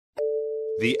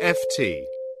The FT.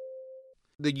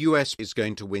 The US is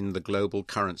going to win the global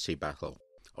currency battle.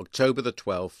 October the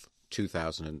 12th,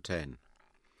 2010.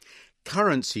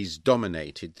 Currencies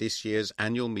dominated this year's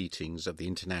annual meetings of the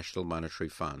International Monetary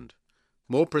Fund.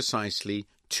 More precisely,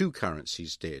 two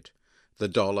currencies did, the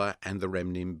dollar and the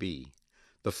renminbi.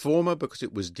 The former because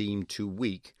it was deemed too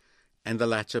weak, and the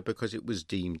latter because it was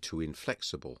deemed too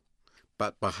inflexible.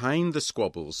 But behind the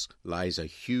squabbles lies a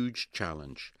huge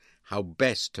challenge: how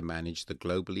best to manage the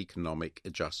global economic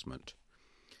adjustment.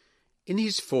 In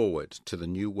his foreword to the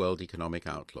New World Economic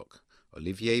Outlook,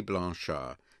 Olivier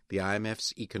Blanchard, the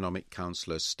IMF's economic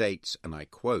counselor, states, and I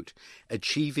quote,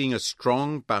 "Achieving a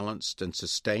strong, balanced and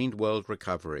sustained world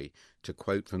recovery," to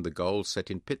quote from the goal set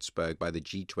in Pittsburgh by the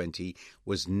G20,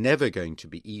 "was never going to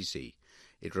be easy.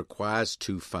 It requires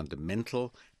two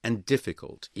fundamental and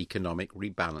difficult economic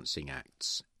rebalancing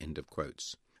acts." End of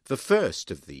quotes. The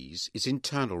first of these is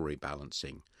internal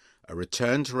rebalancing, a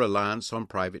return to reliance on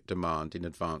private demand in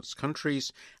advanced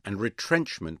countries and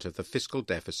retrenchment of the fiscal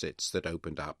deficits that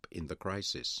opened up in the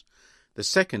crisis. The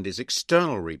second is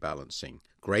external rebalancing,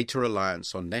 greater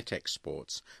reliance on net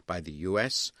exports by the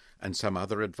US and some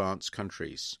other advanced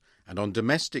countries, and on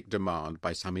domestic demand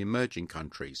by some emerging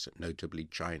countries, notably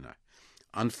China.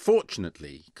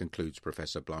 Unfortunately, concludes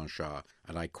Professor Blanchard,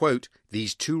 and I quote,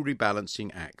 "these two rebalancing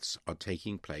acts are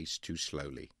taking place too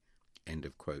slowly." End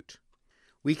of quote.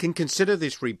 We can consider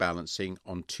this rebalancing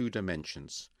on two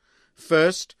dimensions.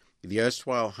 First, the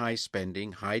erstwhile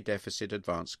high-spending, high-deficit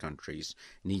advanced countries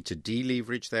need to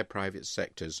deleverage their private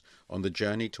sectors on the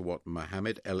journey to what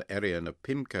Mohamed El-Erian of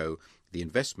PIMCO, the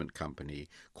investment company,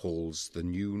 calls the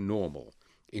new normal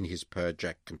in his Per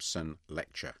Jacobson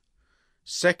lecture.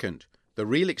 Second, the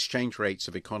real exchange rates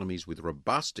of economies with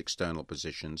robust external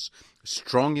positions,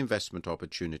 strong investment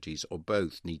opportunities, or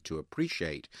both need to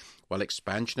appreciate, while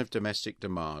expansion of domestic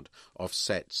demand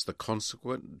offsets the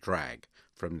consequent drag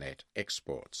from net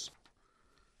exports.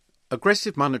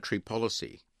 Aggressive monetary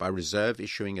policy by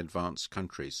reserve-issuing advanced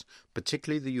countries,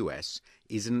 particularly the US,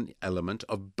 is an element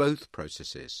of both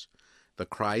processes. The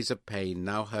cries of pain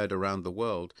now heard around the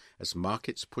world as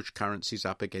markets push currencies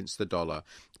up against the dollar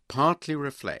partly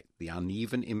reflect the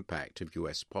uneven impact of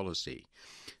US policy.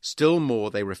 Still more,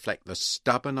 they reflect the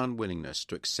stubborn unwillingness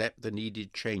to accept the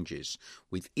needed changes,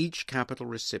 with each capital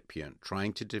recipient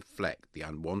trying to deflect the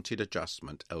unwanted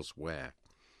adjustment elsewhere.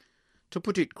 To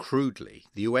put it crudely,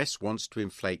 the US wants to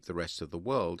inflate the rest of the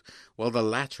world, while the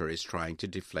latter is trying to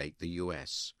deflate the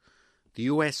US. The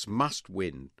US must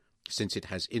win, since it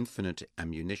has infinite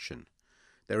ammunition.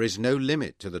 There is no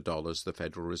limit to the dollars the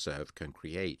Federal Reserve can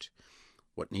create.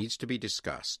 What needs to be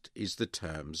discussed is the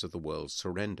terms of the world's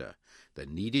surrender, the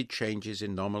needed changes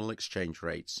in nominal exchange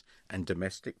rates and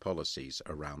domestic policies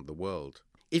around the world.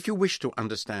 If you wish to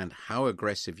understand how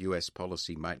aggressive US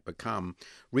policy might become,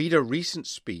 read a recent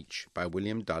speech by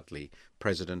William Dudley,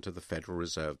 President of the Federal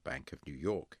Reserve Bank of New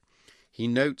York. He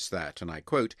notes that, and I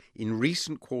quote, "In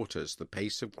recent quarters, the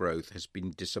pace of growth has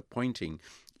been disappointing,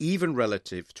 even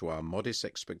relative to our modest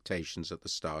expectations at the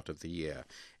start of the year."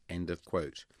 End of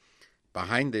quote.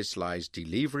 Behind this lies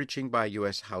deleveraging by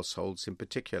US households in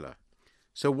particular.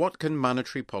 So what can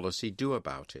monetary policy do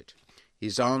about it?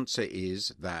 His answer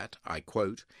is that, I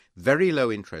quote, "very low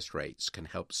interest rates can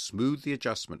help smooth the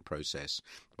adjustment process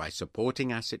by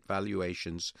supporting asset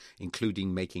valuations,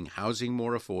 including making housing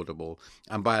more affordable,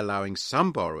 and by allowing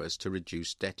some borrowers to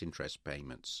reduce debt interest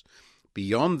payments.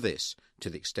 Beyond this, to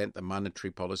the extent that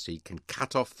monetary policy can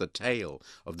cut off the tail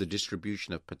of the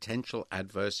distribution of potential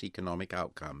adverse economic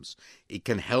outcomes, it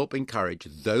can help encourage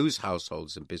those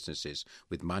households and businesses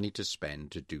with money to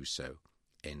spend to do so."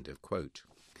 End of quote.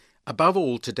 Above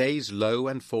all, today's low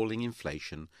and falling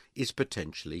inflation is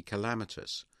potentially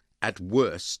calamitous. At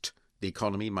worst, the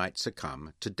economy might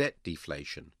succumb to debt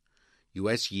deflation.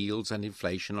 US yields and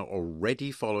inflation are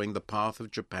already following the path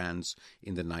of Japan's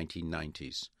in the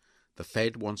 1990s. The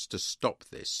Fed wants to stop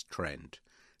this trend.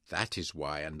 That is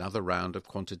why another round of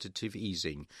quantitative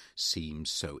easing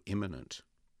seems so imminent.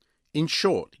 In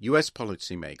short, US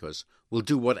policymakers will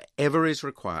do whatever is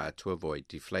required to avoid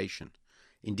deflation.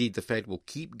 Indeed, the Fed will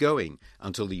keep going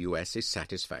until the US is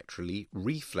satisfactorily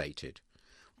reflated.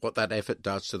 What that effort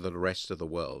does to the rest of the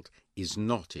world is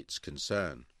not its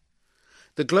concern.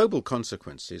 The global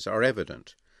consequences are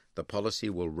evident. The policy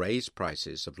will raise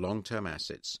prices of long-term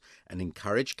assets and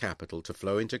encourage capital to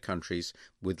flow into countries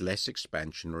with less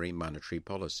expansionary monetary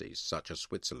policies, such as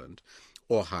Switzerland,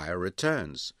 or higher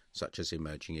returns, such as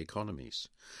emerging economies.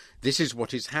 This is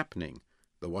what is happening.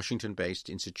 The Washington-based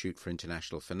Institute for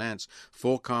International Finance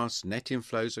forecasts net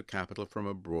inflows of capital from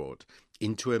abroad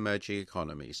into emerging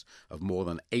economies of more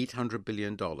than $800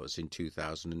 billion in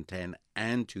 2010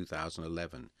 and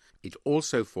 2011. It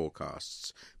also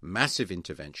forecasts massive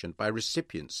intervention by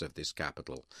recipients of this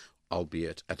capital,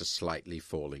 albeit at a slightly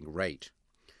falling rate.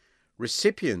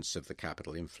 Recipients of the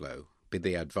capital inflow, be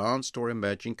they advanced or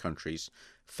emerging countries,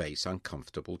 face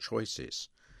uncomfortable choices.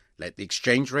 Let the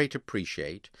exchange rate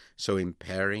appreciate, so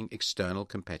impairing external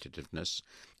competitiveness,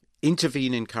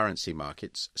 intervene in currency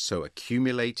markets, so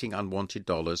accumulating unwanted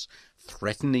dollars,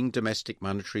 threatening domestic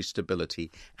monetary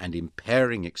stability and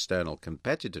impairing external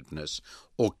competitiveness,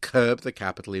 or curb the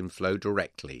capital inflow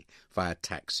directly via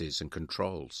taxes and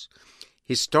controls.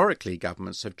 Historically,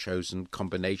 governments have chosen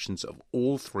combinations of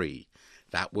all three.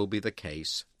 That will be the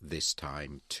case this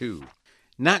time too.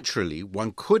 Naturally,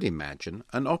 one could imagine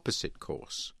an opposite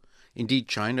course. Indeed,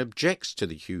 China objects to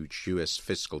the huge US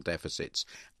fiscal deficits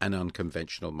and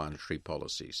unconventional monetary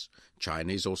policies.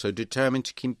 China is also determined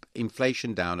to keep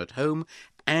inflation down at home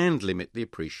and limit the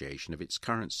appreciation of its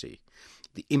currency.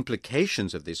 The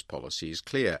implications of this policy is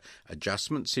clear.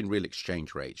 Adjustments in real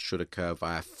exchange rates should occur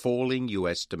via falling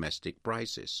US domestic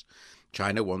prices.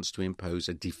 China wants to impose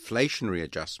a deflationary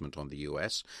adjustment on the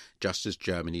US, just as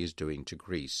Germany is doing to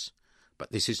Greece.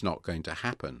 But this is not going to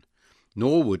happen.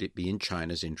 Nor would it be in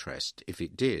China's interest if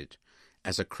it did.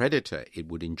 As a creditor, it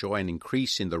would enjoy an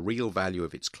increase in the real value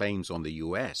of its claims on the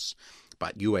US,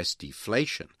 but US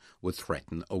deflation would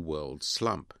threaten a world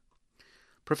slump.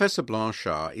 Professor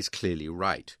Blanchard is clearly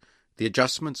right. The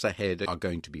adjustments ahead are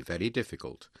going to be very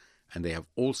difficult, and they have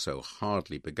also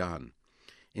hardly begun.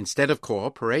 Instead of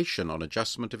cooperation on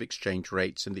adjustment of exchange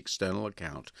rates and the external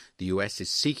account, the US is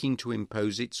seeking to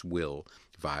impose its will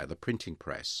via the printing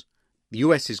press. The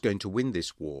US is going to win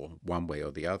this war one way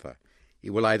or the other.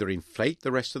 It will either inflate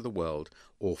the rest of the world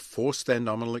or force their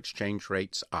nominal exchange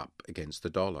rates up against the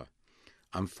dollar.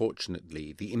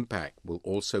 Unfortunately, the impact will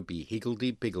also be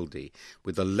higgledy-piggledy,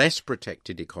 with the less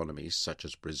protected economies such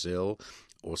as Brazil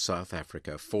or South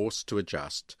Africa forced to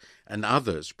adjust, and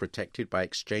others protected by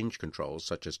exchange controls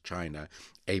such as China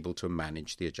able to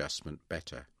manage the adjustment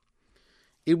better.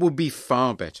 It will be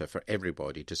far better for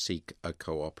everybody to seek a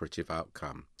cooperative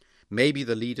outcome. Maybe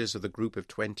the leaders of the Group of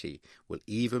 20 will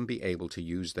even be able to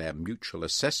use their mutual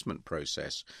assessment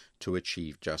process to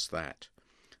achieve just that.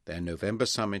 Their November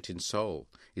summit in Seoul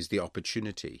is the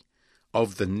opportunity.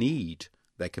 Of the need,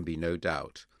 there can be no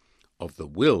doubt. Of the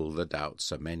will, the doubts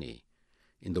are many.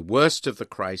 In the worst of the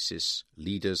crisis,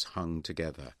 leaders hung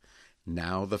together.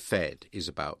 Now the Fed is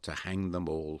about to hang them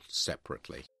all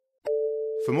separately.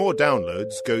 For more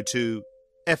downloads, go to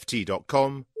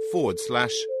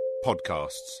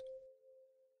ft.com/podcasts.